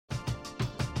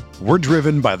We're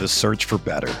driven by the search for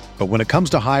better. But when it comes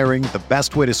to hiring, the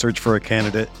best way to search for a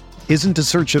candidate isn't to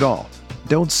search at all.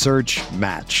 Don't search,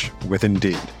 match with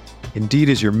Indeed. Indeed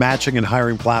is your matching and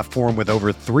hiring platform with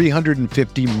over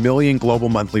 350 million global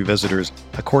monthly visitors,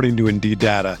 according to Indeed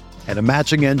data, and a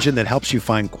matching engine that helps you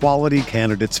find quality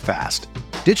candidates fast.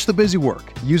 Ditch the busy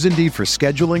work. Use Indeed for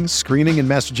scheduling, screening, and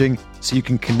messaging so you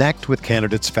can connect with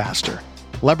candidates faster.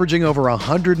 Leveraging over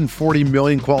 140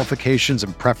 million qualifications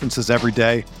and preferences every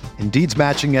day, Indeed's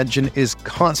matching engine is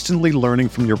constantly learning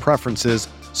from your preferences,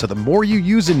 so the more you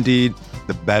use Indeed,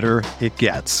 the better it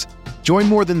gets. Join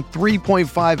more than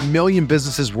 3.5 million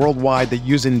businesses worldwide that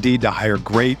use Indeed to hire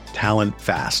great talent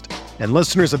fast. And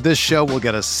listeners of this show will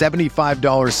get a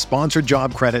 $75 sponsored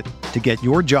job credit to get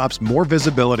your jobs more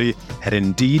visibility at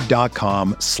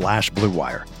Indeed.com/Blue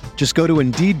Wire. Just go to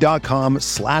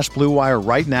Indeed.com/Blue Wire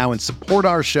right now and support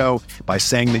our show by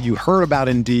saying that you heard about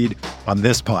Indeed on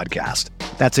this podcast.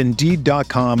 That's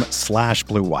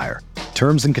Indeed.com/Blue Wire.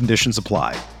 Terms and conditions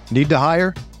apply. Need to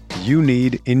hire? You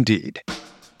need Indeed.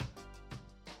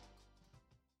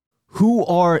 Who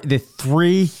are the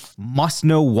three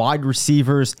must-know wide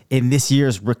receivers in this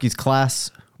year's rookies class?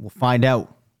 We'll find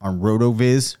out on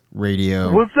RotoViz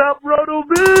Radio. What's up,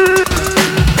 RotoViz?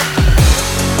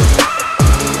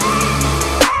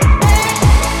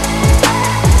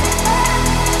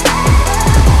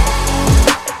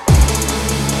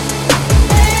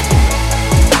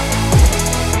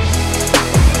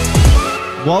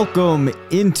 Welcome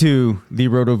into the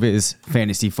RotoViz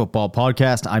Fantasy Football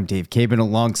Podcast. I'm Dave Cabin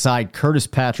alongside Curtis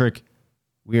Patrick.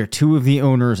 We are two of the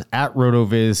owners at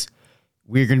RotoViz.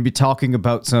 We're going to be talking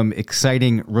about some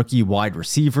exciting rookie wide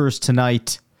receivers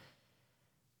tonight.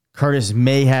 Curtis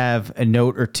may have a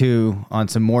note or two on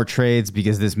some more trades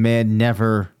because this man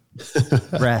never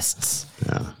rests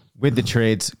with the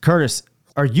trades. Curtis,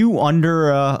 are you under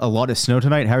a lot of snow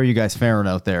tonight? How are you guys faring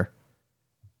out there?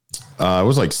 It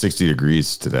was like 60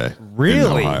 degrees today.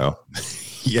 Really? In Ohio.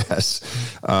 Yes.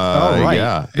 Right.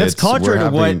 Yeah. That's contrary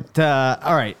to what...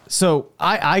 all right. So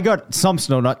I got some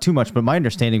snow, not too much, but my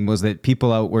understanding was that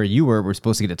people out where you were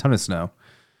supposed to get a ton of snow.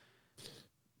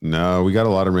 No, we got a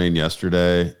lot of rain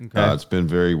yesterday. Okay. It's been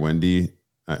very windy.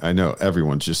 I know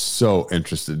everyone's just so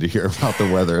interested to hear about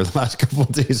the weather the last couple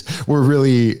of days.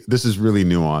 This is really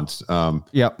nuanced.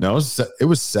 Yep. No, it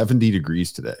was 70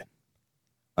 degrees today.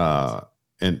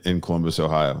 In Columbus,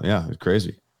 Ohio. Yeah, it's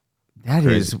crazy. That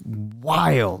is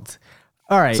wild.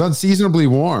 All right. It's unseasonably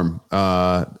warm.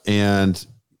 And,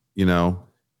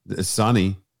 it's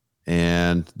sunny.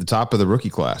 And the top of the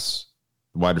rookie class,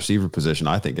 the wide receiver position,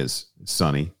 I think is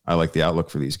sunny. I like the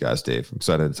outlook for these guys, Dave. I'm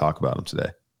excited to talk about them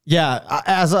today. Yeah,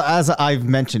 as I've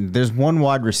mentioned, there's one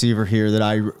wide receiver here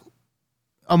that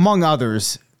among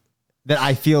others, that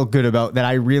I feel good about, that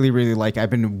I really, really like. I've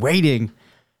been waiting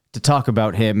to talk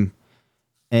about him.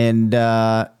 And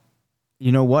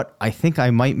you know what? I think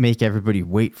I might make everybody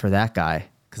wait for that guy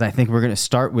because I think we're going to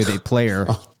start with a player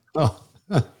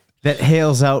that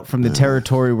hails out from the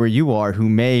territory where you are, who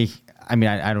may,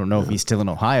 I don't know if he's still in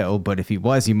Ohio, but if he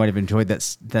was, he might have enjoyed that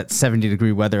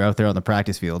 70-degree weather out there on the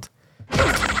practice field.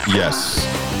 Yes.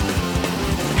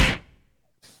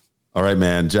 All right,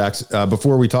 man. Jaxon,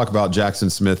 before we talk about Jaxon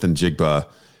Smith-Njigba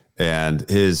and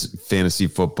his fantasy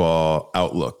football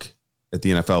outlook at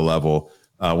the NFL level,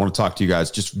 I want to talk to you guys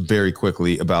just very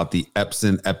quickly about the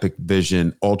Epson Epic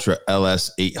Vision Ultra LS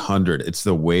 800. It's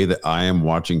the way that I am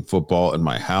watching football in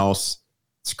my house.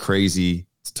 It's crazy.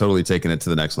 It's totally taking it to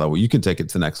the next level. You can take it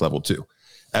to the next level too.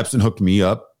 Epson hooked me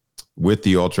up with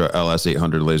the Ultra LS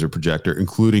 800 laser projector,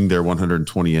 including their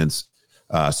 120-inch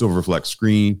Silver Flex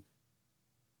screen.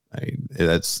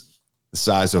 That's the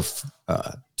size of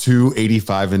two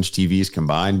 85-inch TVs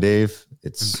combined, Dave.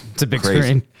 It's a big crazy.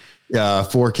 Screen.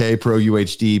 4K Pro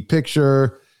UHD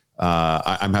picture.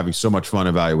 I'm having so much fun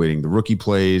evaluating the rookie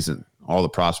plays and all the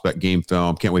prospect game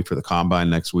film. Can't wait for the combine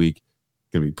next week.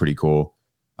 Going to be pretty cool.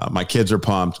 My kids are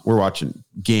pumped. We're watching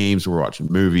games. We're watching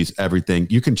movies, everything.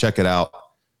 You can check it out.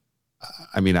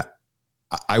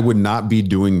 I would not be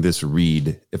doing this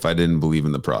read if I didn't believe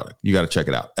in the product. You got to check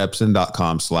it out.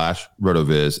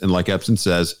 Epson.com/RotoViz. And like Epson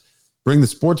says, bring the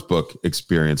sportsbook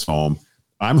experience home.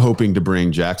 I'm hoping to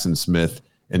bring Jaxon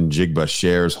Smith-Njigba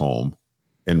shares home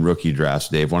in rookie drafts.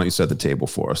 Dave, why don't you set the table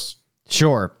for us?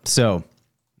 Sure. So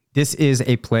this is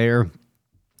a player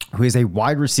who is a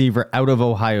wide receiver out of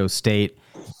Ohio State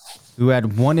who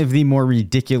had one of the more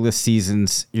ridiculous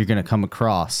seasons you're going to come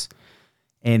across.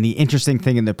 And the interesting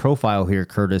thing in the profile here,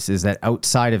 Curtis, is that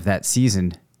outside of that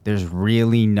season, there's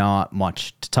really not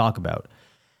much to talk about.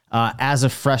 As a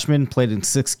freshman, played in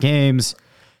 6 games,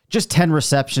 just 10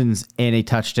 receptions and a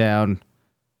touchdown.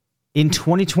 In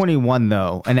 2021,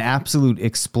 though, an absolute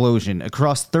explosion.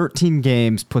 Across 13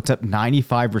 games, puts up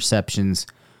 95 receptions,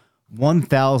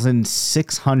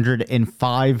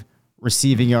 1,605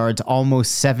 receiving yards,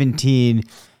 almost 17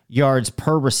 yards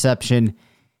per reception,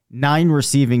 9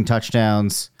 receiving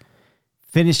touchdowns,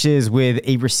 finishes with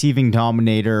a receiving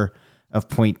dominator of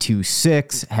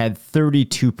 0.26, had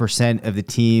 32% of the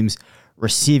team's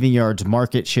receiving yards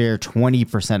market share,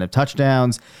 20% of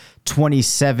touchdowns,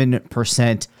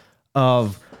 27%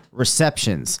 of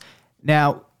receptions.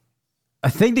 Now, a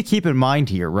thing to keep in mind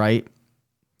here, right?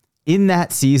 In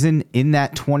that season, in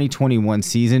that 2021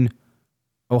 season,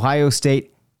 Ohio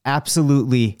State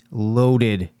absolutely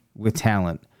loaded with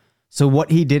talent. So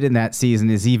what he did in that season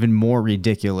is even more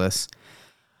ridiculous.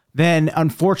 Then,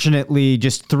 unfortunately,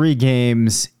 just 3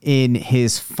 games in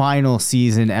his final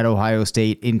season at Ohio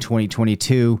State in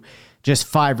 2022, just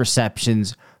 5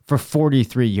 receptions for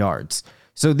 43 yards.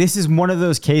 So this is one of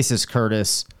those cases,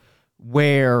 Curtis,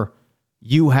 where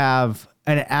you have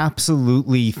an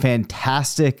absolutely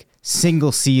fantastic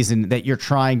single season that you're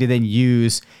trying to then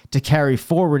use to carry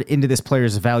forward into this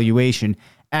player's evaluation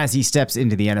as he steps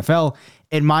into the NFL.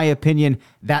 In my opinion,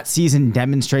 that season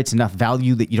demonstrates enough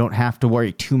value that you don't have to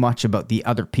worry too much about the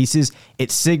other pieces.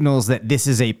 It signals that this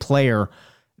is a player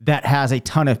that has a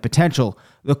ton of potential.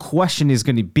 The question is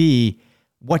going to be,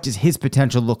 what does his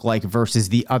potential look like versus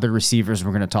the other receivers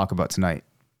we're going to talk about tonight?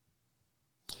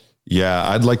 Yeah,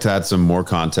 I'd like to add some more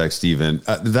context, even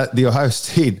that the Ohio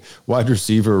State wide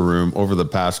receiver room over the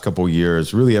past couple of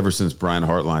years, really ever since Brian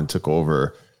Hartline took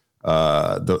over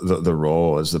the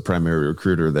role as the primary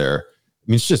recruiter there, I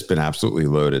mean, it's just been absolutely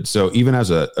loaded. So even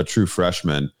as a true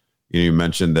freshman, you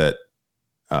mentioned that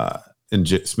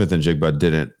Smith-Njigba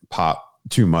didn't pop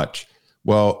too much.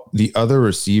 Well, the other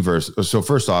receivers. So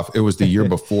first off, it was the year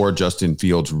before Justin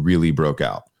Fields really broke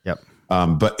out. Yep.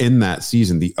 But in that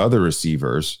season, the other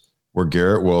receivers were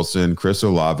Garrett Wilson, Chris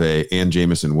Olave, and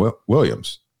Jamison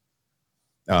Williams.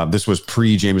 This was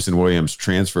pre-Jamison Williams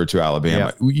transfer to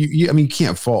Alabama. Yep. You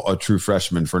can't fault a true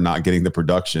freshman for not getting the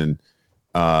production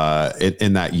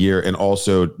in that year. And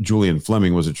also, Julian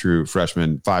Fleming was a true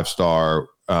freshman, 5-star,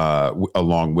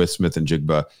 along with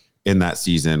Smith-Njigba in that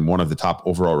season, one of the top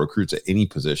overall recruits at any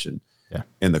position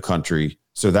in the country.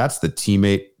 So that's the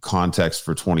teammate context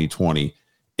for 2020.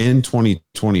 In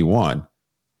 2021,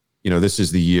 this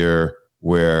is the year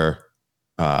where,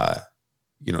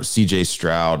 CJ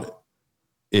Stroud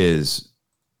is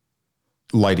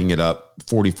lighting it up,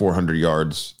 4,400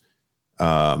 yards.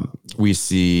 We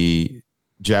see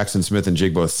Jaxon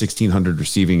Smith-Njigba with 1,600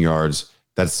 receiving yards.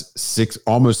 That's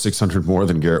almost 600 more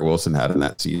than Garrett Wilson had in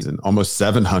that season, almost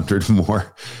 700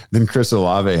 more than Chris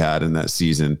Olave had in that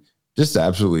season. Just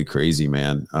absolutely crazy,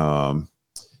 man.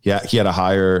 He had a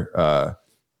higher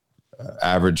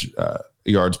average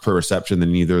yards per reception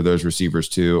than either of those receivers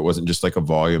too. It wasn't just like a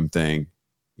volume thing.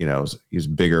 He was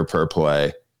bigger per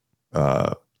play.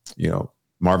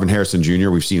 Marvin Harrison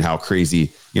Jr., we've seen how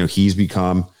crazy, he's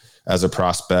become as a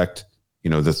prospect.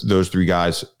 Those 3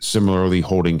 guys similarly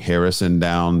holding Harrison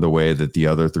down the way that the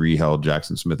other 3 held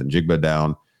Jaxon Smith-Njigba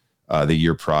down the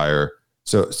year prior.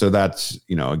 So that's,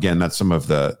 again, that's some of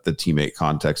the teammate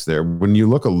context there. When you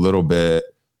look a little bit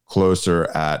closer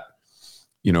at,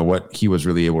 what he was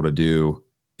really able to do,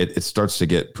 it starts to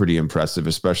get pretty impressive,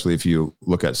 especially if you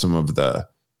look at some of the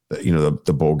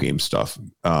bowl game stuff.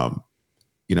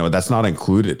 That's not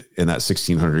included in that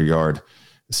 1,600 yard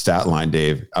stat line,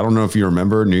 Dave. I don't know if you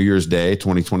remember New Year's Day,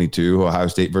 2022, Ohio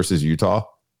State versus Utah.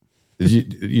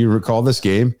 Did you recall this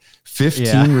game?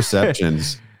 15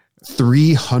 receptions,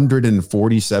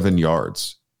 347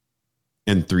 yards,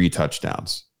 and 3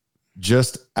 touchdowns.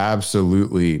 Just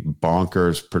absolutely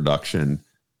bonkers production.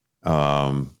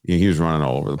 He was running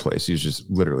all over the place. He was just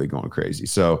literally going crazy.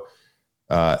 So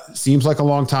seems like a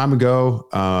long time ago.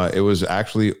 It was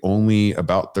actually only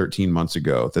about 13 months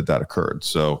ago that occurred.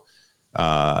 So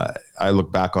I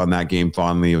look back on that game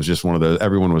fondly. It was just one of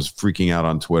everyone was freaking out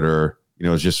on Twitter. It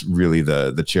was just really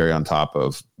the cherry on top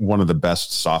of one of the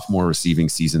best sophomore receiving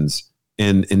seasons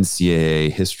in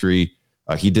NCAA history.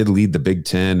 He did lead the Big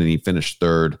Ten, and he finished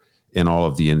 3rd in all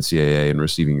of the NCAA in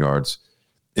receiving yards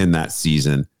in that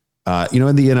season.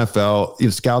 In the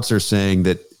NFL, scouts are saying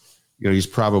that, he's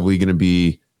probably going to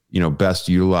be, best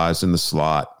utilized in the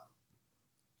slot.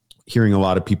 Hearing a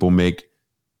lot of people make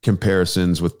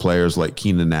comparisons with players like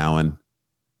Keenan Allen.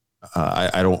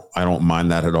 I don't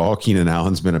mind that at all. Keenan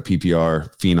Allen's been a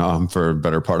PPR phenom for a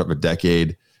better part of a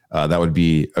decade. That would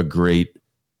be a great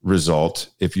result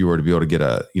if you were to be able to get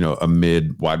a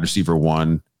mid wide receiver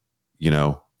 1,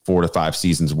 4 to 5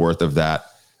 seasons worth of that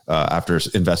after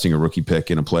investing a rookie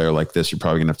pick in a player like this, you're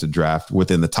probably going to have to draft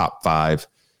within the top 5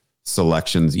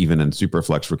 selections, even in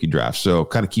Superflex rookie drafts. So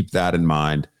kind of keep that in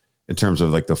mind in terms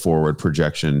of like the forward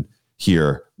projection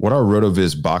here. What our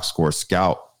RotoViz box score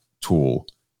scout tool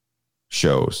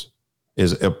shows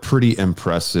is a pretty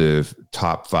impressive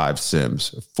top 5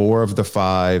 sims. 4 of the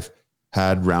 5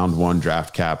 had round 1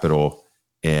 draft capital,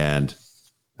 and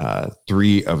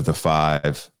 3 of the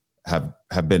 5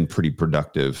 have been pretty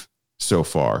productive so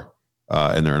far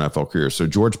in their NFL career. So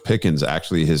George Pickens,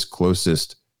 actually his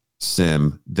closest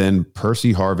sim, then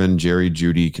Percy Harvin, Jerry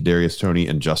Jeudy, Kadarius Toney,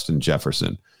 and Justin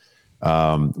Jefferson.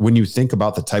 When you think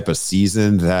about the type of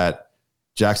season that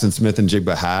Jaxon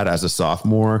Smith-Njigba had as a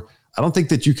sophomore, I don't think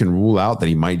that you can rule out that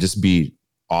he might just be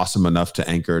awesome enough to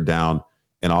anchor down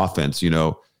an offense.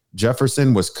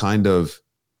 Jefferson was kind of,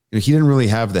 he didn't really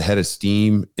have the head of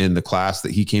steam in the class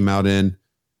that he came out in.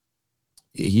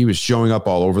 He was showing up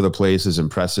all over the place, as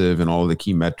impressive in all of the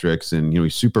key metrics. And,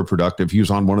 he's super productive. He was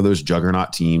on one of those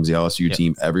juggernaut teams, the LSU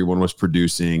team. Everyone was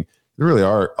producing. There really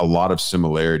are a lot of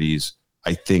similarities,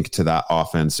 I think, to that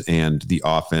offense and the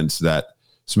offense that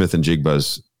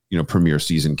Smith-Njigba's, premier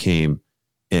season came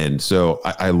in. So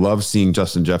I love seeing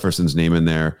Justin Jefferson's name in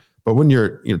there. But when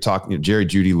you're talking, Jerry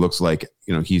Jeudy looks like,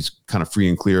 he's kind of free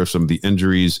and clear of some of the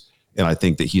injuries. And I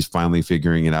think that he's finally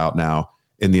figuring it out now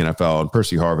in the NFL. And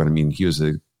Percy Harvin, he was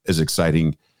as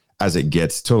exciting as it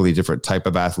gets. Totally different type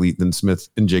of athlete than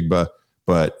Smith-Njigba,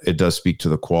 but it does speak to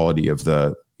the quality of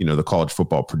the college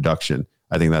football production.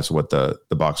 I think that's what the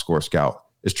box score scout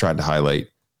is trying to highlight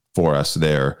for us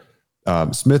there.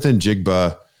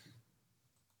 Smith-Njigba,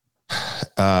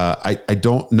 I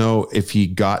don't know if he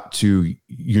got to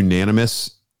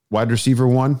unanimous wide receiver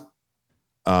 1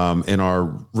 in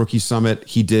our rookie summit.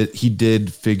 He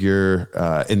did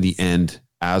figure in the end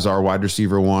as our wide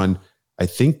receiver 1. I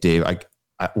think, Dave,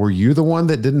 were you the one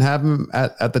that didn't have him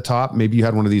at the top? Maybe you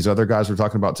had one of these other guys we're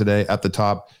talking about today at the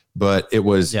top, but it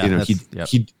was, he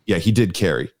did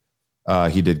carry.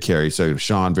 He did carry. So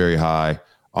Sean very high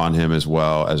on him as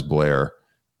well as Blair.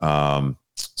 I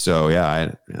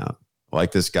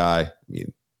like this guy.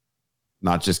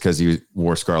 Not just because he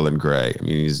wore scarlet and gray.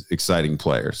 He's an exciting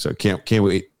player. So can't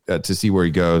wait to see where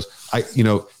he goes.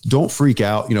 Don't freak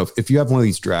out. If you have one of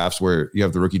these drafts where you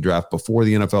have the rookie draft before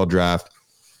the NFL draft,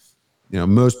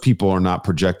 most people are not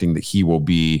projecting that he will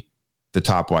be the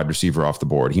top wide receiver off the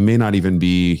board. He may not even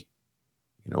be,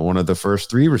 one of the first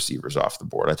 3 receivers off the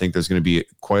board. I think there's going to be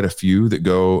quite a few that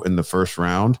go in the first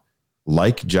round,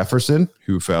 like Jefferson,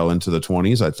 who fell into the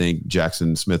 20s. I think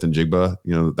Jaxon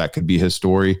Smith-Njigba, that could be his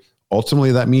story.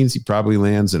 Ultimately, that means he probably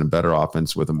lands in a better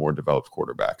offense with a more developed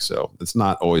quarterback. So it's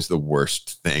not always the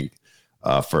worst thing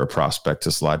for a prospect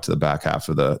to slide to the back half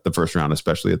of the first round,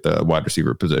 especially at the wide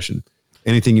receiver position.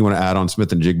 Anything you want to add on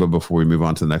Smith-Njigba before we move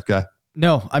on to the next guy?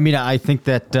 No, I think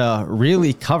that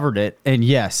really covered it. And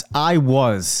yes, I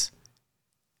was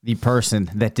the person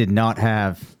that did not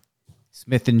have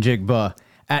Smith-Njigba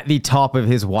at the top of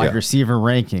his wide receiver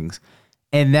rankings.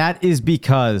 And that is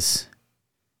because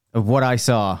of what I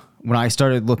saw when I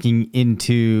started looking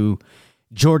into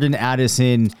Jordan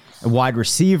Addison, a wide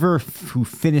receiver who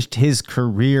finished his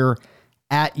career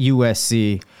at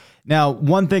USC. Now,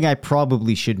 one thing I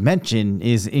probably should mention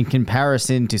is in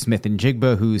comparison to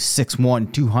Smith-Njigba, who's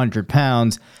 6'1", 200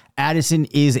 pounds, Addison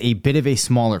is a bit of a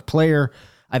smaller player.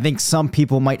 I think some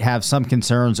people might have some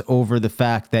concerns over the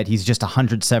fact that he's just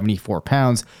 174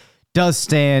 pounds, does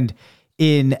stand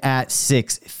in at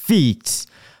 6 feet.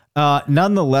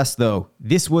 Nonetheless, though,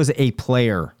 this was a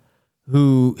player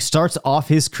who starts off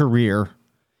his career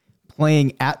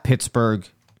playing at Pittsburgh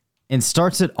and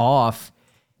starts it off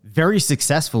very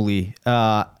successfully,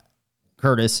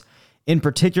 Curtis, in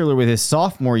particular with his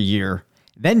sophomore year,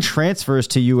 then transfers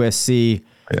to USC,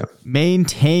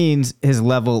 maintains his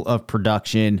level of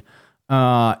production,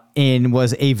 and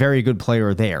was a very good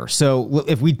player there. So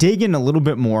if we dig in a little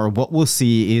bit more, what we'll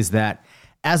see is that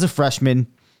as a freshman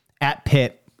at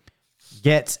Pitt,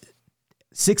 gets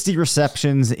 60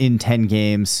 receptions in 10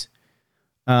 games,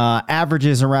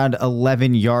 averages around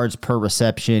 11 yards per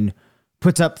reception,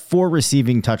 puts up 4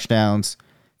 receiving touchdowns,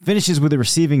 finishes with a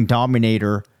receiving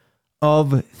dominator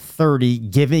of 30,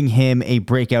 giving him a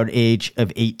breakout age of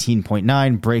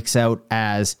 18.9, breaks out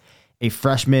as a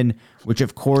freshman, which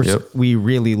of course we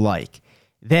really like.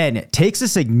 Then takes a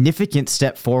significant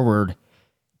step forward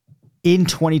in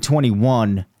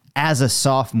 2021 as a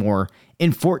sophomore.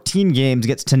 In 14 games,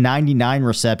 gets to 99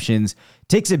 receptions,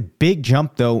 takes a big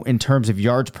jump, though, in terms of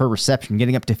yards per reception,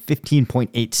 getting up to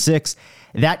 15.86.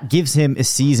 That gives him a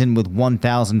season with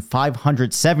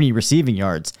 1,570 receiving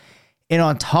yards. And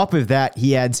on top of that,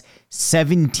 he adds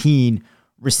 17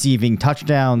 receiving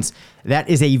touchdowns. That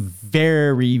is a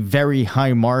very, very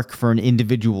high mark for an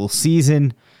individual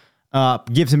season.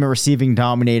 Gives him a receiving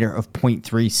dominator of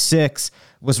 0.36,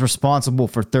 was responsible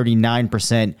for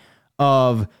 39%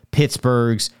 of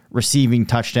Pittsburgh's receiving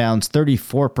touchdowns,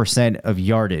 34% of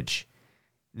yardage.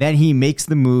 Then he makes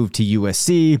the move to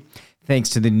USC. Thanks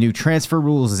to the new transfer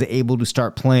rules, is able to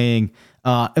start playing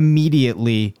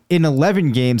immediately. In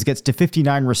 11 games, gets to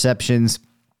 59 receptions,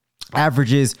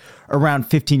 averages around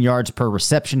 15 yards per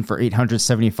reception for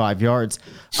 875 yards.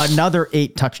 Another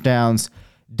 8 touchdowns.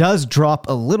 Does drop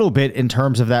a little bit in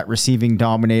terms of that receiving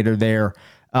dominator there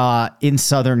in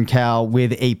Southern Cal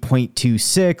with a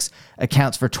 0.26,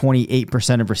 accounts for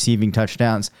 28% of receiving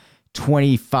touchdowns,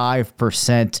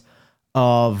 25%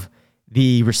 of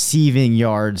the receiving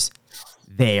yards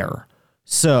there.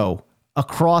 So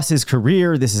across his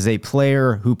career, this is a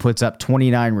player who puts up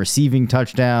 29 receiving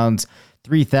touchdowns,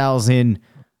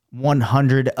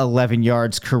 3,111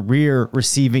 yards, career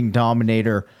receiving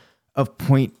dominator of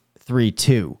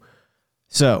 0.32.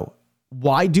 So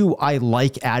why do I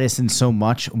like Addison so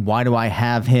much? Why do I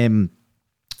have him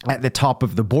at the top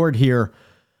of the board here?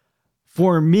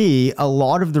 For me, a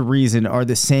lot of the reason are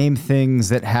the same things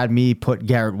that had me put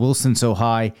Garrett Wilson so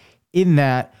high, in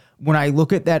that when I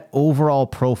look at that overall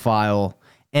profile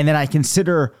and then I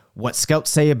consider what scouts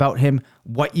say about him,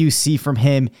 what you see from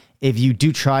him, if you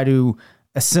do try to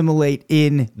assimilate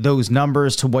in those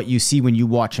numbers to what you see when you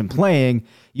watch him playing,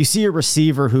 you see a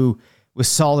receiver who was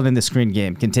solid in the screen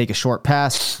game, can take a short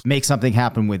pass, make something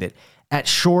happen with it. At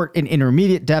short and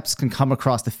intermediate depths, can come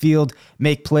across the field,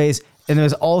 make plays, and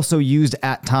is also used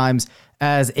at times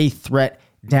as a threat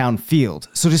downfield.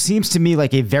 So it just seems to me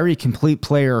like a very complete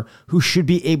player who should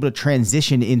be able to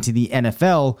transition into the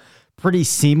NFL pretty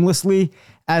seamlessly.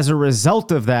 As a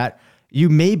result of that, you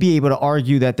may be able to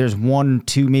argue that there's 1,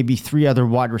 2, maybe 3 other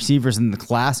wide receivers in the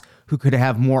class who could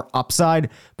have more upside.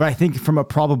 But I think from a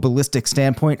probabilistic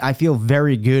standpoint, I feel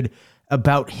very good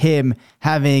about him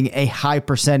having a high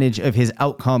percentage of his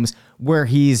outcomes where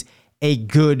he's a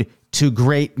good to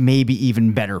great, maybe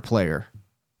even better player.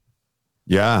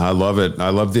 Yeah, I love it. I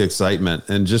love the excitement.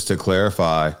 And just to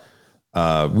clarify,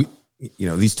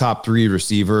 these top 3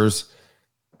 receivers,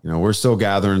 we're still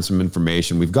gathering some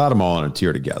information. We've got them all in a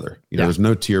tier together. There's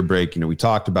no tier break. We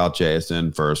talked about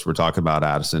Jaxon first. We're talking about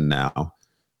Addison now.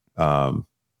 It's a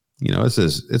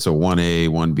 1A,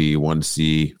 1B,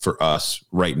 1C for us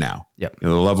right now. Yep. The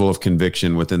level of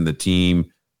conviction within the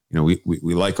team, we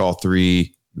like all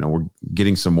 3. We're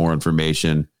getting some more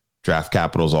information. Draft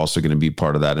capital is also going to be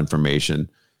part of that information.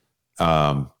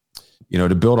 To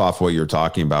build off what you're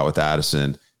talking about with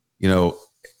Addison,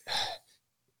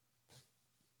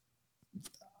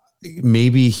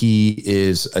 maybe he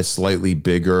is a slightly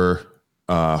bigger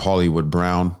Hollywood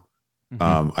Brown.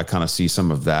 Mm-hmm. I kind of see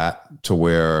some of that to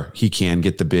where he can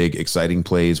get the big, exciting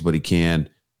plays, but he can,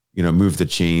 move the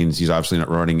chains. He's obviously not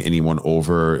running anyone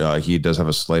over. He does have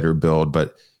a slighter build,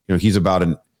 but he's about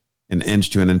an inch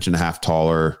to an inch and a half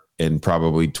taller and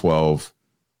probably 12,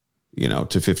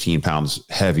 to 15 pounds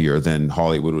heavier than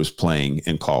Hollywood was playing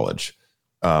in college.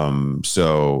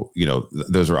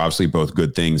 Those are obviously both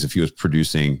good things if he was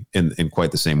producing in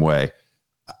quite the same way.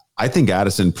 I think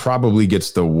Addison probably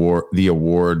gets the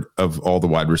award of all the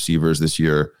wide receivers this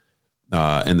year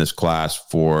in this class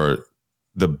for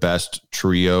the best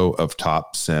trio of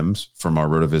top sims from our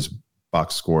RotoViz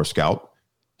box score scout.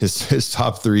 His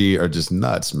top 3 are just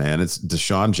nuts, man. It's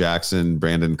Deshaun Jackson,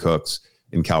 Brandon Cooks,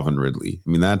 and Calvin Ridley. I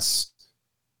mean, that's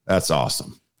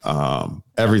awesome.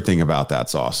 Everything about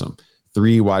that's awesome.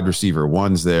 3 wide receiver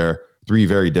ones there, 3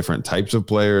 very different types of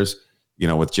players,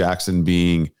 with Jaxon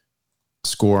being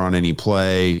score on any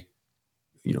play,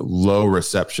 low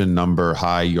reception number,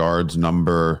 high yards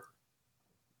number.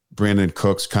 Brandon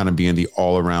Cooks kind of being the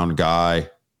all-around guy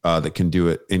that can do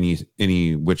it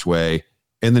any which way.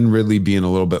 And then Ridley being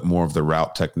a little bit more of the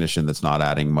route technician that's not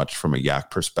adding much from a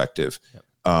yak perspective. Yep.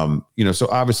 So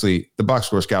obviously the box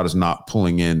score scout is not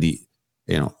pulling in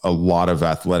a lot of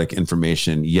athletic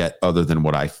information yet other than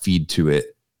what I feed to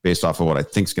it based off of what I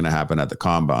think is going to happen at the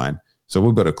combine. So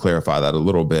we'll be able to clarify that a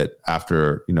little bit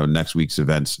after, next week's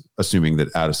events, assuming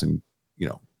that Addison,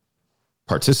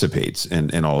 participates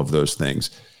in all of those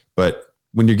things. But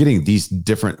when you're getting these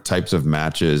different types of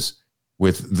matches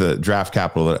with the draft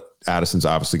capital that Addison's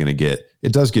obviously going to get,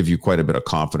 it does give you quite a bit of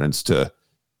confidence to,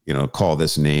 call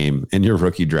this name in your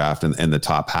rookie draft and the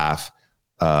top half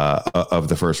of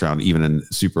the first round, even in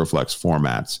super flex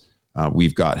formats.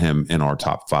 We've got him in our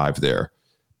top 5 there.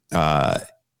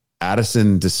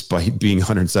 Addison, despite being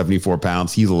 174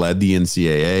 pounds, he led the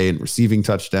NCAA in receiving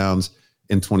touchdowns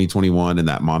in 2021 in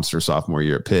that monster sophomore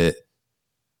year at Pitt.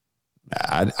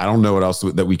 I don't know what else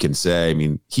that we can say. I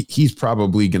mean, he's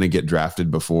probably going to get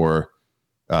drafted before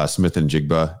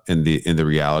Smith-Njigba in the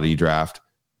reality draft.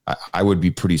 I would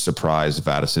be pretty surprised if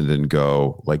Addison didn't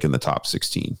go like in the top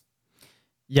 16.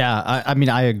 Yeah, I mean,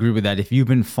 I agree with that. If you've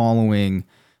been following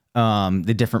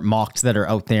the different mocks that are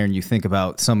out there and you think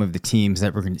about some of the teams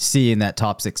that we're going to see in that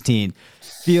top 16,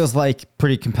 feels like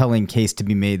pretty compelling case to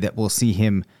be made that we'll see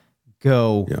him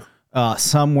go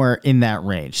somewhere in that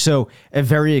range. So a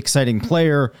very exciting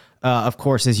player. Of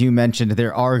course, as you mentioned,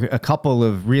 there are a couple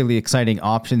of really exciting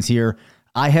options here.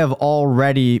 I have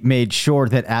already made sure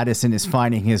that Addison is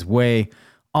finding his way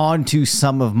onto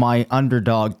some of my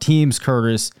underdog teams,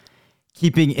 Curtis,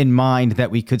 keeping in mind that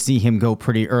we could see him go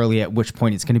pretty early, at which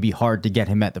point it's going to be hard to get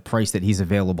him at the price that he's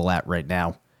available at right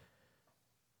now.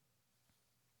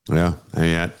 Yeah.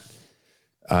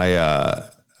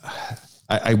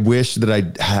 I wish that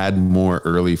I had more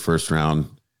early first round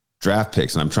draft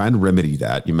picks, and I'm trying to remedy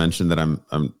that. You mentioned that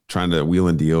I'm trying to wheel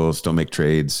and deal, still make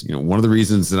trades. One of the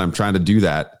reasons that I'm trying to do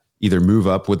that, either move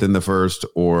up within the first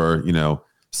or,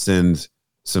 send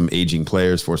some aging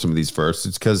players for some of these firsts.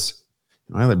 It's because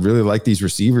I really like these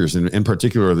receivers, and in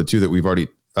particular, the two that we've already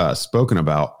spoken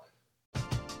about.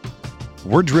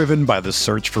 We're driven by the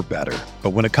search for better.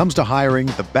 But when it comes to hiring,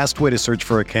 the best way to search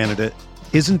for a candidate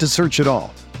isn't to search at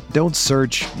all. Don't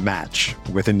search, match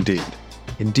with Indeed.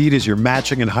 Indeed is your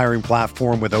matching and hiring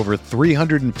platform with over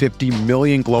 350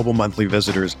 million global monthly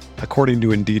visitors, according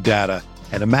to Indeed data,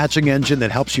 and a matching engine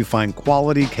that helps you find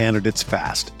quality candidates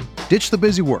fast. Ditch the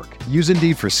busy work. Use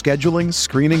Indeed for scheduling,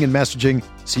 screening, and messaging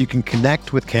so you can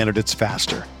connect with candidates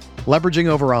faster. Leveraging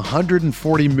over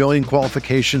 140 million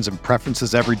qualifications and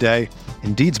preferences every day,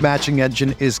 Indeed's matching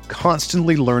engine is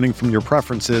constantly learning from your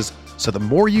preferences, so the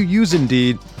more you use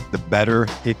Indeed, the better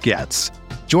it gets.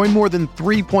 Join more than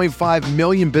 3.5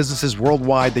 million businesses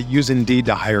worldwide that use Indeed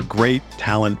to hire great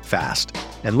talent fast.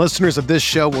 And listeners of this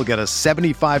show will get a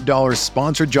 $75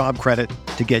 sponsored job credit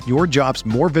to get your jobs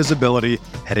more visibility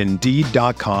at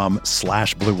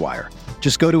Indeed.com/Blue Wire.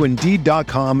 Just go to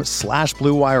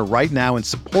Indeed.com/Blue Wire right now and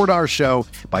support our show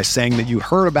by saying that you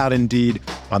heard about Indeed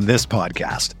on this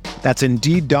podcast. That's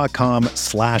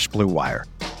Indeed.com/Blue Wire.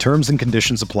 Terms and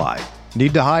conditions apply.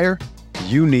 Need to hire?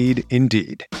 You need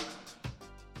Indeed.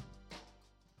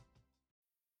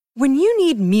 When you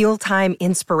need mealtime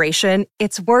inspiration,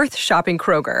 it's worth shopping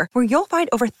Kroger, where you'll find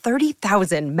over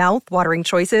 30,000 mouth-watering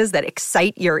choices that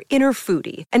excite your inner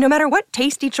foodie. And no matter what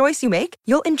tasty choice you make,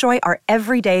 you'll enjoy our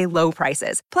everyday low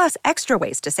prices, plus extra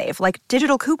ways to save, like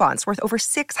digital coupons worth over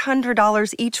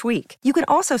 $600 each week. You can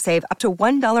also save up to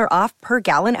 $1 off per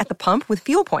gallon at the pump with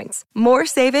fuel points. More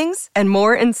savings and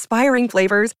more inspiring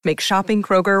flavors make shopping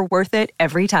Kroger worth it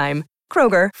every time.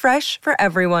 Kroger, fresh for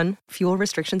everyone. Fuel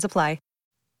restrictions apply.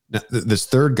 Now, this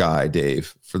third guy,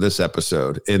 Dave, for this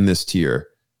episode in this tier,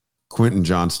 Quentin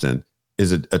Johnston,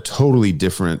 is a totally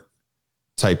different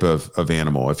type of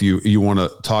animal. If you want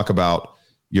to talk about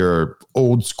your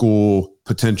old school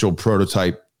potential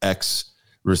prototype X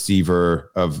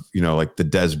receiver of, like the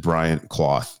Des Bryant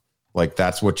cloth, like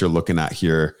that's what you're looking at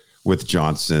here with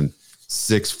Johnston.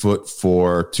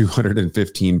 6'4",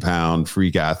 215-pound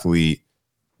freak athlete.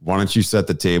 Why don't you set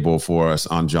the table for us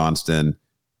on Johnston?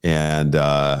 And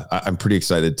I'm pretty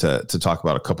excited to talk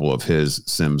about a couple of his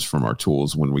sims from our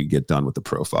tools when we get done with the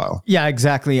profile. Yeah,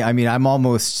 exactly. I mean, I'm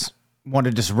almost want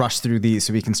to just rush through these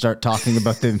so we can start talking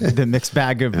about the mixed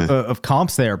bag of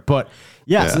comps there. But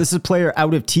yeah, so this is a player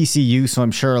out of TCU, so I'm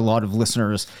sure a lot of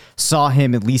listeners saw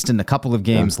him at least in a couple of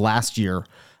games last year.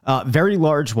 Very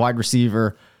large wide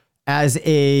receiver. As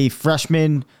a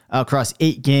freshman across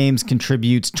 8 games,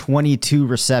 contributes 22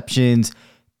 receptions,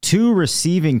 2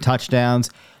 receiving touchdowns.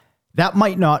 That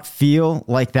might not feel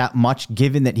like that much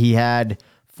given that he had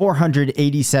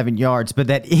 487 yards, but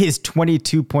that is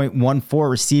 22.14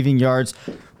 receiving yards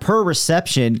per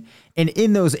reception. And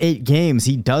in those 8 games,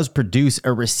 he does produce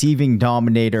a receiving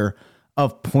dominator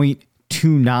of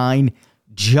 0.29,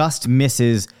 just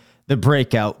misses the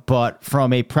breakout. But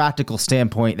from a practical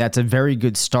standpoint, that's a very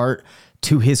good start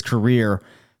to his career.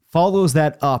 Follows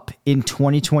that up in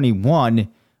 2021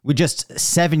 with just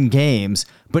 7 games,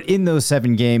 but in those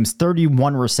 7 games,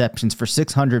 31 receptions for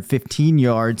 615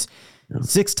 yards,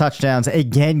 6 touchdowns,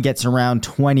 again gets around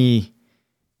 20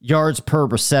 yards per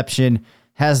reception,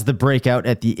 has the breakout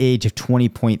at the age of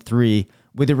 20.3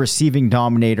 with a receiving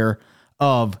dominator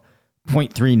of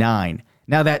 0.39.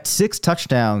 Now that 6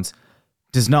 touchdowns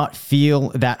does not feel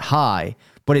that high,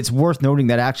 but it's worth noting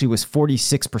that actually was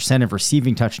 46% of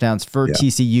receiving touchdowns for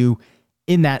TCU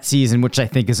in that season, which I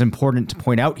think is important to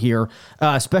point out here,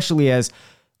 especially as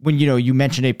when, you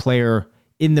mention a player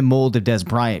in the mold of Des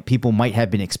Bryant, people might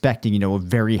have been expecting, a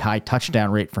very high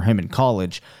touchdown rate for him in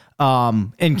college.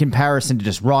 In comparison to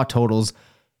just raw totals,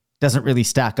 doesn't really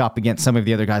stack up against some of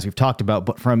the other guys we've talked about,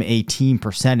 but from a team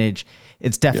percentage,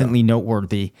 it's definitely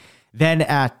noteworthy. Then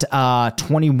at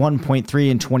 21.3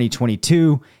 in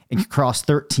 2022, across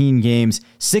 13 games,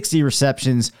 60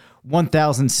 receptions,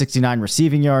 1,069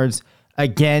 receiving yards,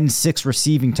 again, 6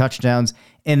 receiving touchdowns.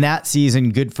 In that season,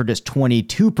 good for just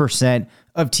 22%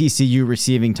 of TCU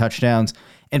receiving touchdowns,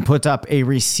 and puts up a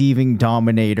receiving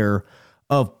dominator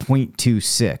of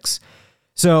 0.26.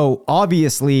 So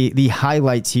obviously the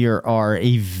highlights here are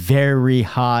a very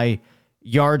high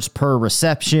yards per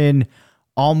reception,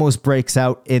 almost breaks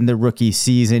out in the rookie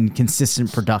season,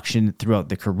 consistent production throughout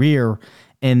the career.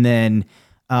 And then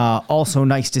also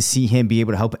nice to see him be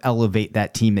able to help elevate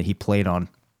that team that he played on.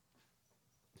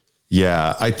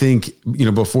 Yeah, I think,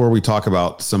 before we talk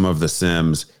about some of the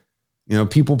Sims,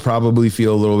 people probably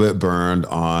feel a little bit burned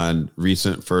on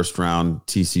recent first round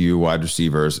TCU wide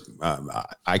receivers.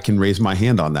 I can raise my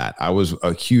hand on that. I was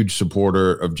a huge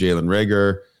supporter of Jalen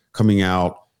Reagor coming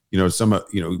out.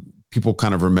 People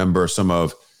kind of remember some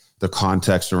of the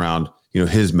context around,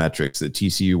 his metrics, that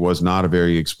TCU was not a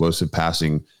very explosive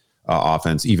passing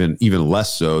offense, even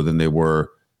less so than they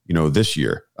were, this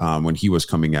year when he was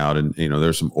coming out. And,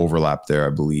 there's some overlap there,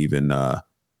 I believe, in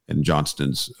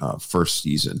Johnston's first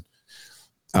season.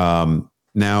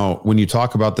 Now, when you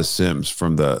talk about the Sims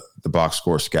from the box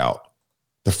score scout,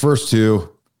 the first two,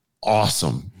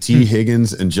 awesome. T.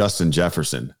 Higgins and Justin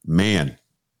Jefferson. Man,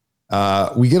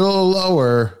 we get a little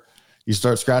lower. You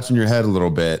start scratching your head a little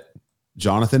bit.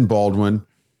 Jonathan Baldwin,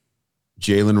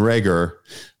 Jalen Reagor,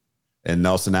 and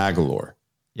Nelson Aguilar.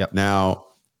 Yep. Now,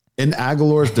 in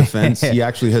Aguilar's defense,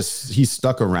 he's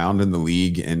stuck around in the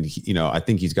league, and I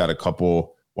think he's got a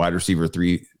couple wide receiver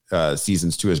 3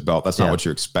 seasons to his belt. That's not what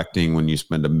you're expecting when you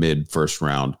spend a mid first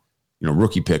round,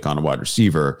 rookie pick on a wide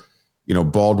receiver.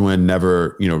 Baldwin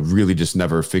never, really just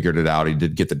never figured it out. He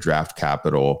did get the draft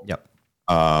capital. Yep.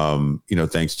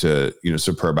 Thanks to,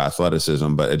 superb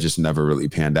athleticism, but it just never really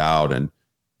panned out. And,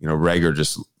 Reagor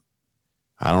just,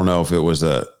 I don't know if it was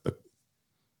a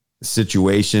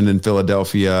situation in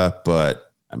Philadelphia,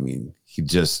 but I mean,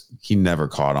 he never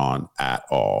caught on at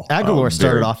all. Aguilar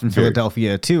started off in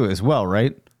Philadelphia too, as well,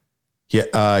 right?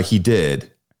 Yeah, he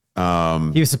did.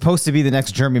 He was supposed to be the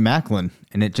next Jeremy Maclin,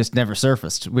 and it just never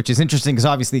surfaced, which is interesting because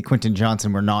obviously Quentin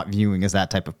Johnson we're not viewing as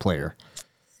that type of player.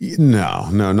 No,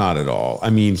 not at all. I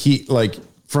mean, he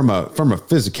from a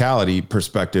physicality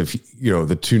perspective,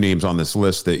 the two names on this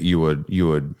list that you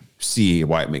would see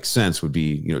why it makes sense would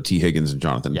be, T. Higgins and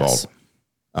Jonathan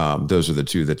Baldwin. Those are the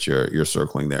two that you're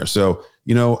circling there. So,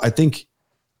 I think,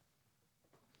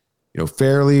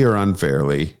 fairly or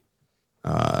unfairly,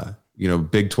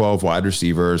 Big 12 wide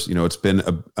receivers, it's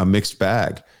been a mixed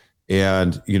bag.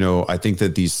 And, I think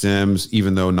that these Sims,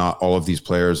 even though not all of these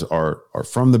players are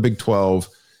from the Big 12,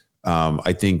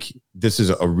 I think this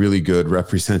is a really good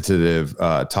representative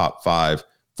top 5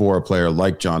 for a player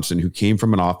like Johnson, who came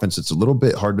from an offense that's a little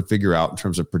bit hard to figure out in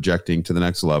terms of projecting to the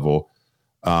next level.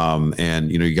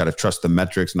 And, you got to trust the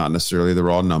metrics, not necessarily the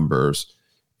raw numbers.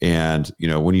 And,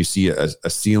 when you see a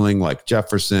ceiling like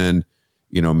Jefferson,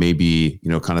 maybe,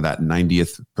 kind of that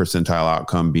 90th percentile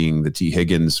outcome being the T.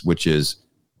 Higgins, which is,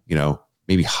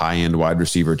 maybe high-end wide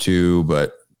receiver too,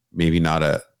 but maybe not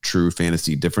a true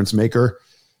fantasy difference maker.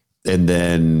 And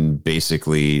then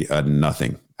basically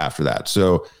nothing after that.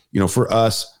 So, for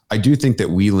us, I do think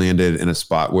that we landed in a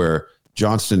spot where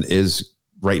Johnston is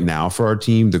right now for our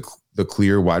team, the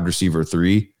clear wide receiver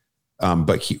 3.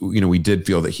 But he, we did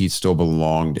feel that he still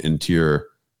belonged in tier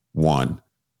 1.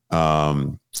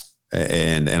 And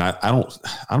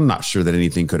I'm not sure that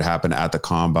anything could happen at the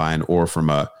combine or from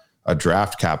a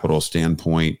draft capital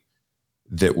standpoint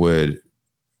that would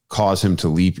cause him to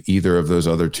leap either of those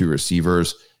other 2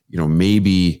 receivers.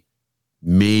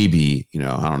 Maybe,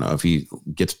 I don't know if he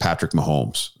gets Patrick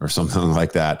Mahomes or something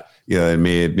like that. And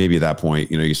maybe at that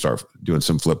point, you start doing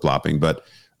some flip-flopping, but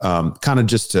kind of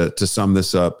just to sum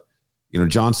this up,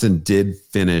 Johnson did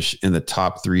finish in the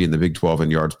top 3 in the Big 12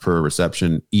 in yards per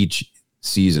reception each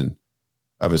season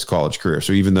of his college career.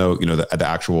 So even though, the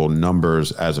actual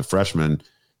numbers as a freshman,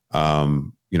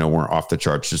 weren't off the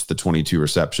charts, just the 22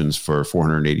 receptions for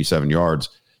 487 yards,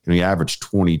 he averaged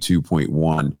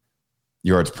 22.1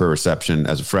 yards per reception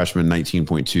as a freshman,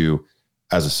 19.2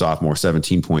 as a sophomore,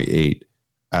 17.8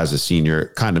 as a senior.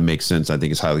 It kind of makes sense. I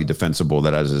think it's highly defensible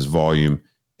that as his volume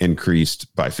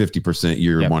increased by 50%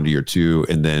 year 1 to year 2,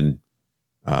 and then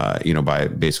by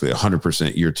basically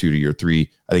 100% year 2 to year 3,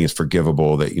 I think it's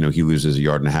forgivable that, he loses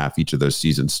 1.5 yards each of those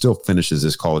seasons, still finishes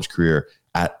his college career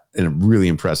at a really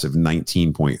impressive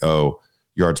 19.0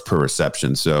 yards per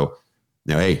reception. So,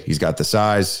 hey, he's got the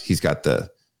size. He's got the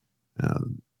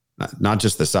not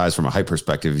just the size from a height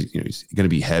perspective. He's going to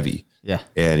be heavy. Yeah,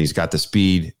 and he's got the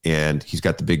speed and he's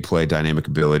got the big play dynamic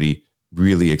ability.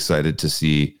 Really excited to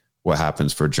see what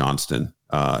happens for Johnston.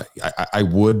 I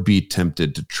would be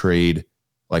tempted to trade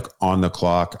like on the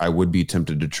clock. I would be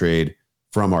tempted to trade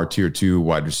from our tier 2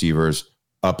 wide receivers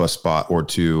up a spot or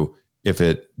two if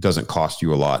it doesn't cost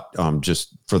you a lot,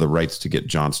 just for the rights to get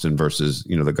Johnston versus,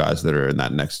 the guys that are in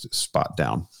that next spot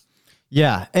down.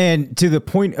 Yeah. And to the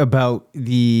point about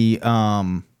the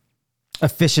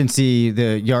efficiency,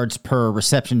 the yards per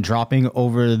reception dropping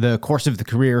over the course of the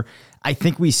career, I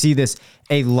think we see this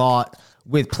a lot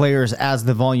with players as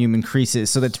the volume increases.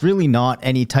 So that's really not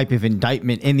any type of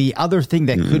indictment. And the other thing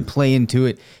that could play into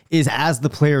it is as the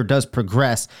player does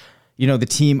progress, the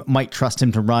team might trust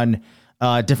him to run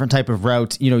different type of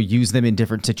routes, use them in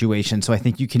different situations. So I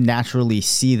think you can naturally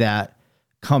see that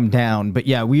come down. But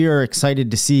yeah, we are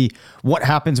excited to see what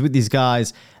happens with these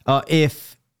guys.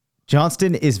 If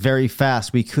Johnston is very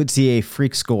fast, we could see a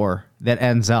freak score that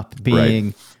ends up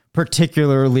being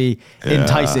particularly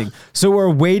enticing. So we're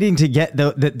waiting to get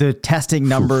the testing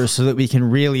numbers so that we can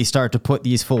really start to put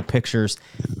these full pictures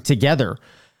together.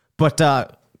 But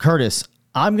Curtis,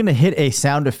 I'm going to hit a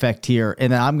sound effect here,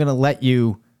 and then I'm going to let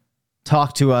you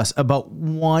talk to us about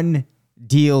one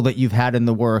deal that you've had in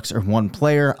the works or one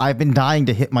player. I've been dying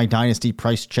to hit my Dynasty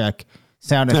price check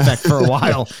sound effect for a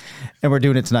while, and we're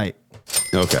doing it tonight.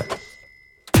 Okay.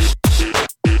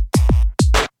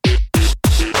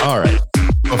 All right.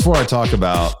 Before I talk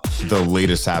about the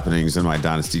latest happenings in my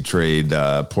Dynasty trade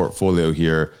portfolio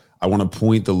here, I want to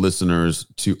point the listeners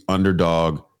to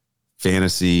Underdog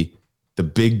Fantasy. The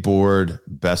big board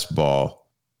best ball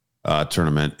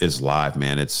tournament is live,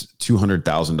 man. It's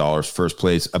 $200,000 first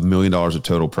place, $1 million of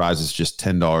total prizes, just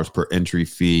 $10 per entry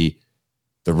fee.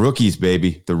 The rookies,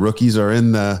 baby. The rookies are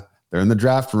they're in the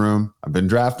draft room. I've been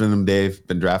drafting them, Dave.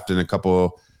 Been drafting a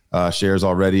couple shares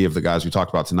already of the guys we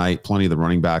talked about tonight. Plenty of the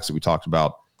running backs that we talked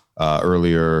about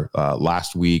earlier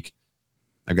last week.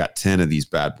 I've got 10 of these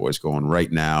bad boys going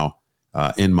right now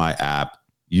in my app.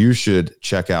 You should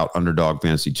check out Underdog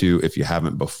Fantasy 2 if you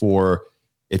haven't before.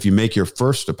 If you make your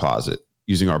first deposit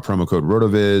using our promo code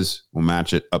RotoViz, we'll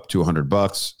match it up to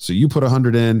 $100. So you put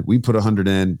 100 in, we put 100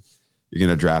 in. You're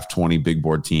going to draft 20 big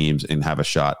board teams and have a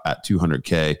shot at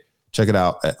 $200K. Check it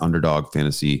out at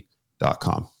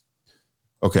underdogfantasy.com.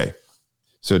 Okay.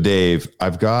 So Dave,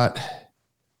 I've got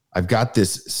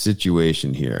this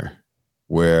situation here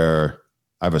where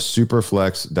I have a super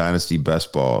flex dynasty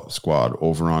best ball squad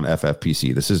over on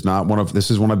FFPC. This is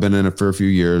one I've been in it for a few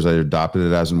years. I adopted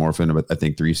it as an orphan, I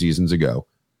think 3 seasons ago.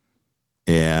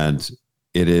 And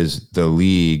it is the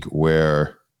league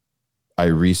where I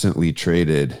recently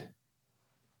traded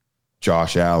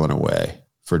Josh Allen away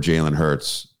for Jalen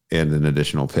Hurts and an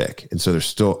additional pick. And so there's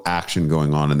still action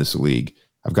going on in this league.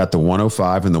 I've got the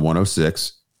 105 and the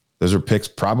 106. Those are picks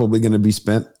probably going to be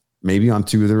spent maybe on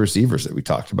 2 of the receivers that we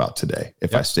talked about today,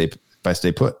 if I stay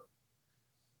put.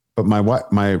 But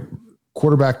my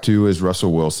quarterback 2 is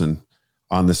Russell Wilson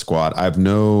on the squad. I have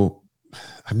no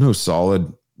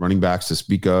solid running backs to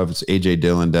speak of. It's AJ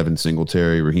Dillon, Devin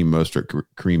Singletary, Raheem Mostert,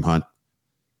 Kareem Hunt.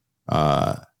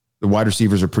 The wide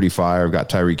receivers are pretty fire. I've got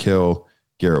Tyreek Hill,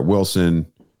 Garrett Wilson,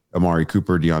 Amari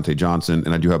Cooper, Deontay Johnson,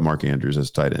 and I do have Mark Andrews as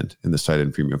tight end in this tight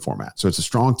end premium format. So it's a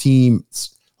strong team.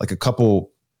 It's like a couple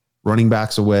running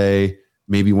backs away,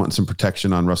 maybe wanting some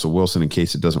protection on Russell Wilson in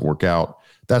case it doesn't work out.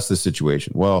 That's the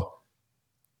situation. Well,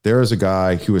 there is a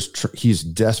guy who he's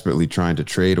desperately trying to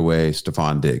trade away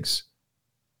Stephon Diggs.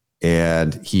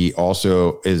 And he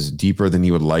also is deeper than he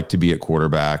would like to be at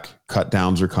quarterback. Cut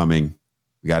downs are coming.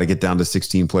 We got to get down to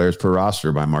 16 players per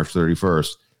roster by March 31st.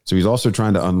 So he's also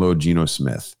trying to unload Geno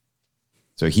Smith.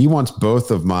 So he wants both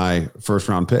of my first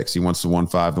round picks. He wants the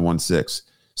 1.5, the 1.6.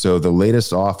 So the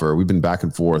latest offer, we've been back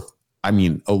and forth,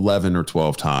 11 or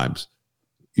 12 times.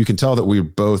 You can tell that we're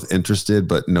both interested,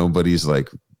 but nobody's like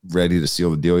ready to seal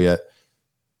the deal yet.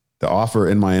 The offer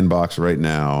in my inbox right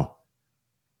now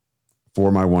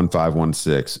for my 1.5,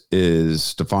 1.6 is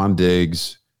Stephon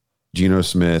Diggs, Geno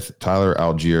Smith, Tyler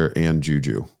Algier, and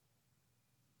Juju.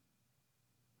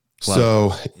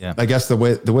 So yeah. I guess the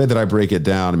way that I break it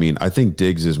down, I think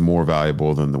Diggs is more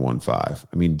valuable than the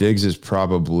 1.5. Diggs is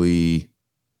probably,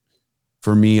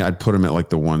 for me, I'd put him at like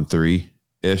the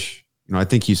 1.3-ish. I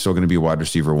think he's still going to be a wide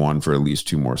receiver 1 for at least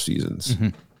 2 more seasons.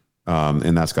 Mm-hmm.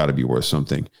 And that's got to be worth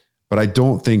something. But I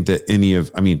don't think that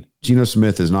Geno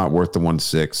Smith is not worth the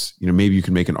 1.6. Maybe you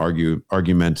can make an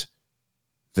argument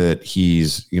that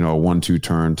he's, a 1-2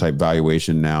 turn type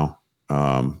valuation now.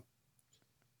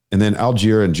 And then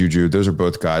Algier and Juju, those are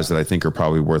both guys that I think are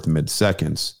probably worth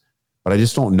mid-seconds. But I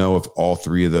just don't know if all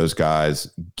three of those guys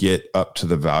get up to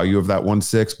the value of that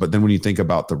 1.6. But then when you think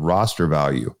about the roster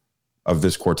value of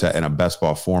this quartet in a best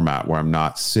ball format where I'm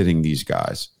not sitting these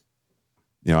guys,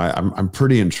 I'm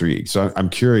pretty intrigued. So I'm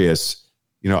curious.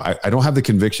 I don't have the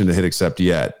conviction to hit accept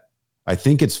yet. I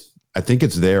think it's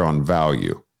there on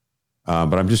value.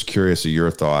 But I'm just curious of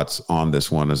your thoughts on this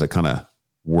one as I kind of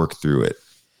work through it.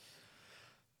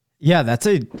 Yeah, that's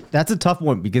a tough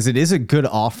one because it is a good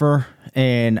offer,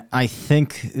 and I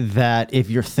think that if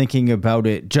you're thinking about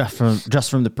it just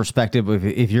from the perspective of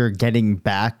if you're getting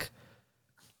back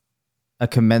a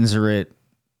commensurate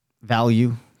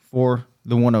value for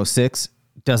the 106,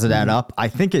 does it add up? I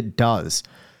think it does.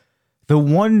 The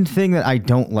one thing that I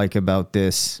don't like about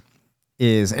this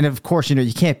is, and of course,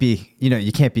 you can't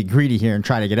be greedy here and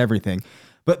try to get everything,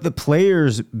 but the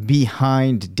players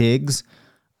behind Diggs,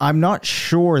 I'm not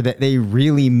sure that they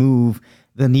really move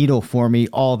the needle for me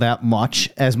all that much.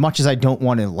 As much as I don't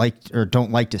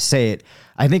like to say it,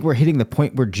 I think we're hitting the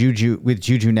point where Juju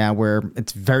now, where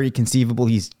it's very conceivable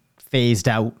he's phased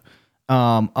out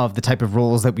of the type of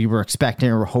roles that we were expecting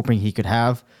or hoping he could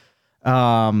have.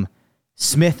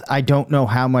 Smith, I don't know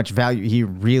how much value he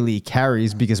really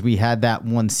carries because we had that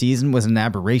one season was an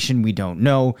aberration. We don't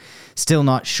know. Still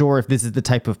not sure if this is the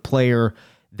type of player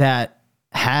that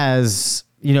has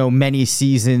many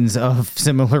seasons of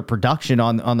similar production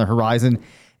on the horizon.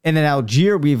 And then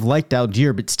Algier, we've liked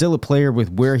Algier, but still a player with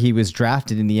where he was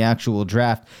drafted in the actual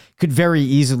draft could very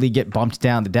easily get bumped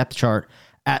down the depth chart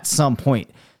at some point.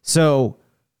 So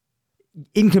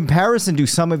in comparison to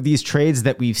some of these trades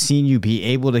that we've seen you be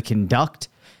able to conduct,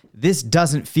 this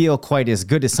doesn't feel quite as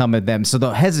good as some of them. So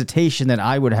the hesitation that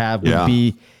I would have would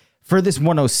be, for this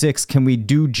 106, can we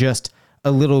do just a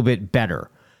little bit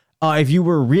better? If you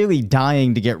were really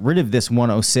dying to get rid of this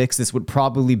 106, this would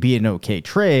probably be an okay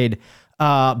trade.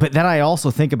 But then I also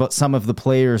think about some of the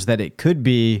players that it could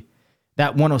be,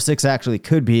 that 106 actually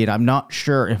could be, and I'm not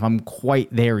sure if I'm quite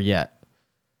there yet.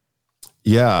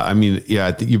 Yeah,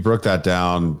 I think you broke that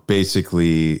down.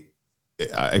 Basically,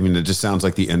 it just sounds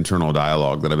like the internal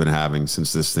dialogue that I've been having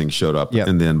since this thing showed up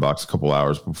in the inbox a couple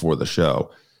hours before the show.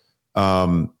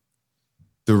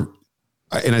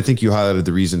 And I think you highlighted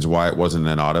the reasons why it wasn't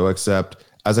an auto accept.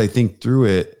 As I think through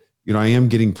it, I am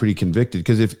getting pretty convicted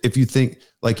because if you think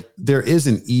like there is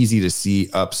an easy to see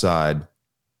upside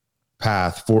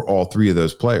path for all three of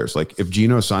those players. Like if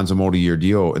Geno signs a multi-year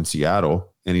deal in Seattle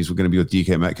and he's going to be with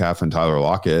DK Metcalf and Tyler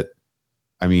Lockett,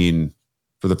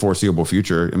 for the foreseeable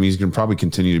future, he's going to probably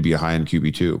continue to be a high-end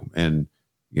QB2. And,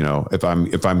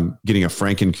 if I'm getting a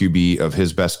Franken QB of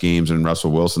his best games and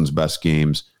Russell Wilson's best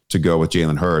games to go with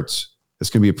Jalen Hurts, it's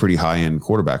going to be a pretty high-end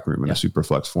quarterback room in a super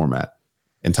flex format.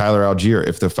 And Tyler Algier,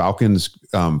 if the Falcons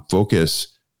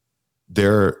focus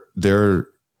their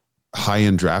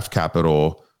high-end draft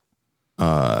capital,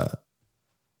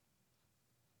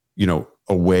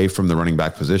 away from the running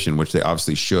back position, which they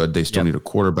obviously should, they still need a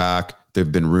quarterback.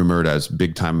 They've been rumored as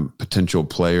big-time potential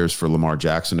players for Lamar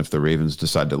Jackson if the Ravens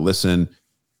decide to listen.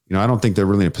 I don't think they're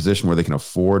really in a position where they can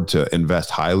afford to invest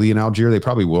highly in Algier. They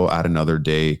probably will add another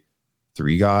day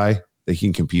 3 guy they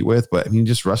can compete with, but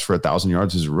just rush for 1,000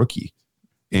 yards as a rookie.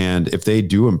 And if they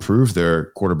do improve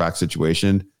their quarterback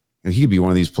situation, he could be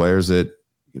one of these players that,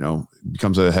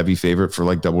 becomes a heavy favorite for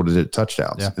like double-digit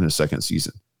touchdowns in his second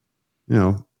season.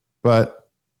 But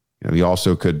he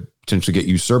also could potentially get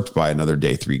usurped by another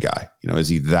day 3 guy. Is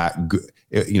he that good?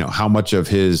 How much of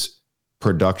his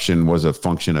production was a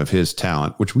function of his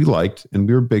talent, which we liked, and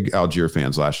we were big Algier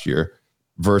fans last year,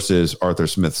 versus Arthur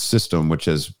Smith's system, which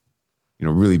has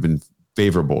really been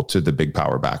favorable to the big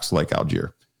power backs like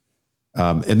Algier.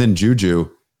 And then Juju,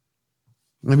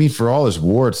 for all his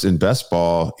warts in best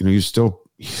ball, he's still,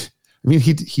 he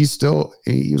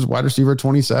was wide receiver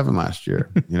 27 last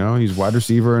year. He's wide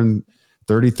receiver in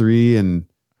 33 and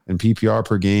PPR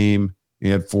per game. He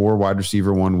had 4 wide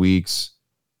receiver 1 weeks.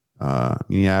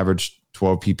 He averaged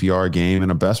 12 PPR a game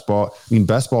in a best ball.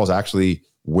 Best ball is actually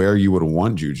where you would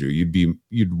want Juju.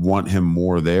 You'd want him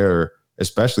more there,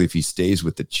 especially if he stays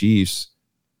with the Chiefs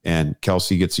and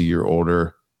Kelsey gets a year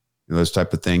older, those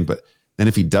type of thing. But then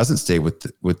if he doesn't stay with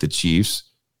the Chiefs,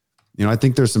 I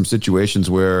think there's some situations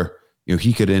where,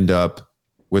 he could end up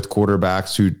with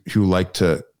quarterbacks who like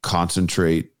to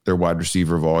concentrate their wide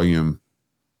receiver volume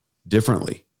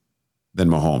differently than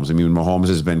Mahomes. Mahomes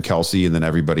has been Kelsey and then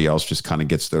everybody else just kind of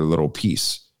gets their little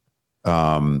piece.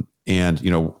 And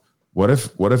what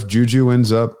if Juju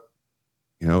ends up,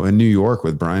 in New York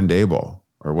with Brian Daboll,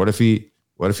 or what if he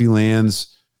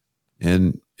lands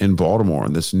in in Baltimore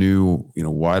and this new,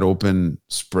 wide open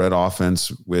spread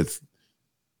offense with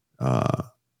Todd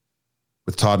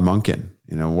Monken?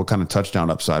 What kind of touchdown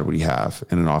upside would he have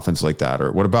in an offense like that?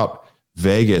 Or what about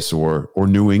Vegas or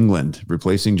New England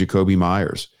replacing Jacoby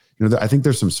Myers? I think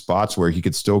there's some spots where he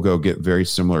could still go get very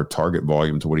similar target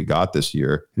volume to what he got this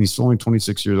year, and he's only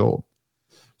 26 years old.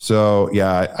 So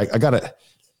yeah,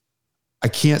 I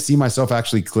can't see myself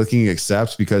actually clicking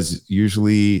accept, because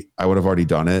usually I would have already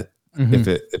done it if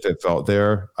it felt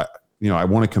there. I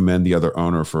want to commend the other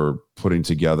owner for putting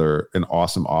together an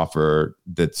awesome offer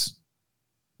that's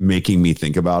making me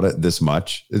think about it this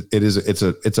much.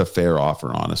 It's a fair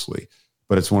offer, honestly,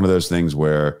 but it's one of those things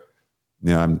where,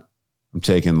 I'm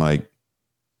taking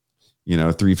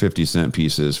 3.50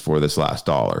 pieces for this last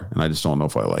dollar, and I just don't know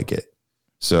if I like it.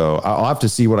 So I'll have to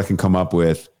see what I can come up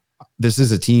with. This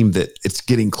is a team that it's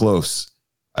getting close.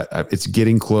 It's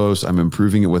getting close. I'm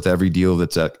improving it with every deal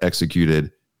that's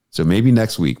executed. So maybe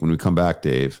next week when we come back,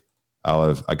 Dave,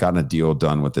 I gotten a deal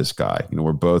done with this guy.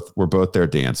 We're both there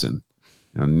dancing.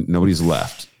 Nobody's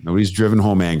left. Nobody's driven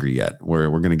home angry yet. We're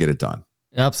going to get it done.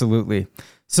 Absolutely.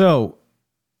 So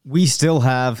we still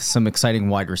have some exciting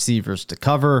wide receivers to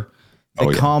cover.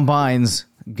 The combine's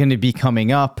going to be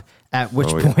coming up, at which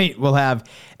point we'll have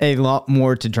a lot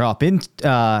more to drop in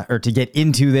or to get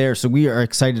into there. So we are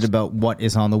excited about what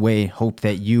is on the way. Hope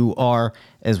that you are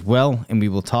as well. And we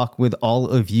will talk with all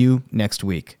of you next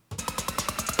week.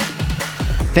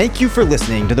 Thank you for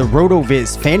listening to the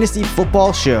RotoViz Fantasy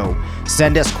Football Show.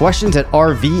 Send us questions at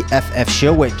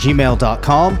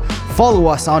rvffshow@gmail.com. Follow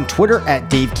us on Twitter at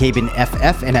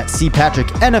DaveCabinFF and at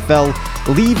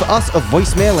CPatrickNFL. Leave us a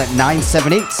voicemail at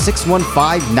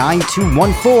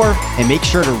 978-615-9214. And make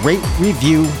sure to rate,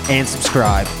 review, and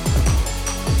subscribe.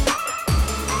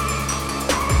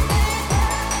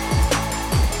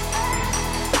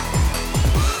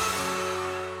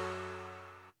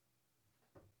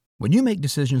 When you make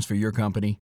decisions for your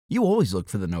company, you always look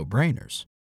for the no-brainers.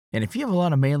 And if you have a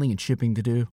lot of mailing and shipping to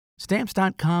do,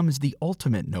 Stamps.com is the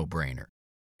ultimate no-brainer.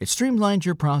 It streamlines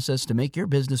your process to make your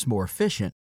business more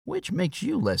efficient, which makes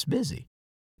you less busy.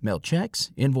 Mail checks,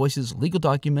 invoices, legal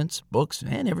documents, books,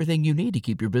 and everything you need to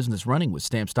keep your business running with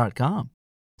Stamps.com.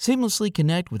 Seamlessly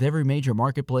connect with every major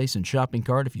marketplace and shopping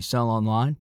cart if you sell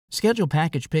online. Schedule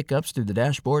package pickups through the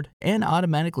dashboard and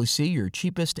automatically see your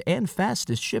cheapest and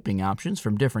fastest shipping options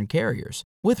from different carriers,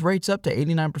 with rates up to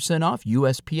 89% off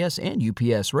USPS and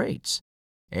UPS rates.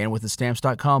 And with the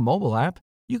Stamps.com mobile app,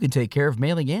 you can take care of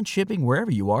mailing and shipping wherever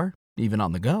you are, even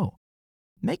on the go.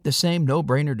 Make the same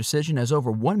no-brainer decision as over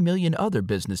 1 million other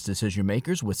business decision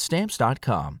makers with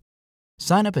Stamps.com.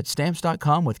 Sign up at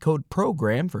Stamps.com with code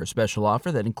PROGRAM for a special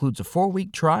offer that includes a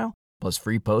 4-week trial, plus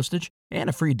free postage and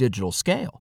a free digital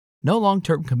scale. No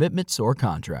long-term commitments or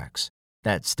contracts.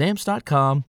 That's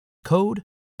Stamps.com, code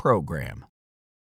PROGRAM.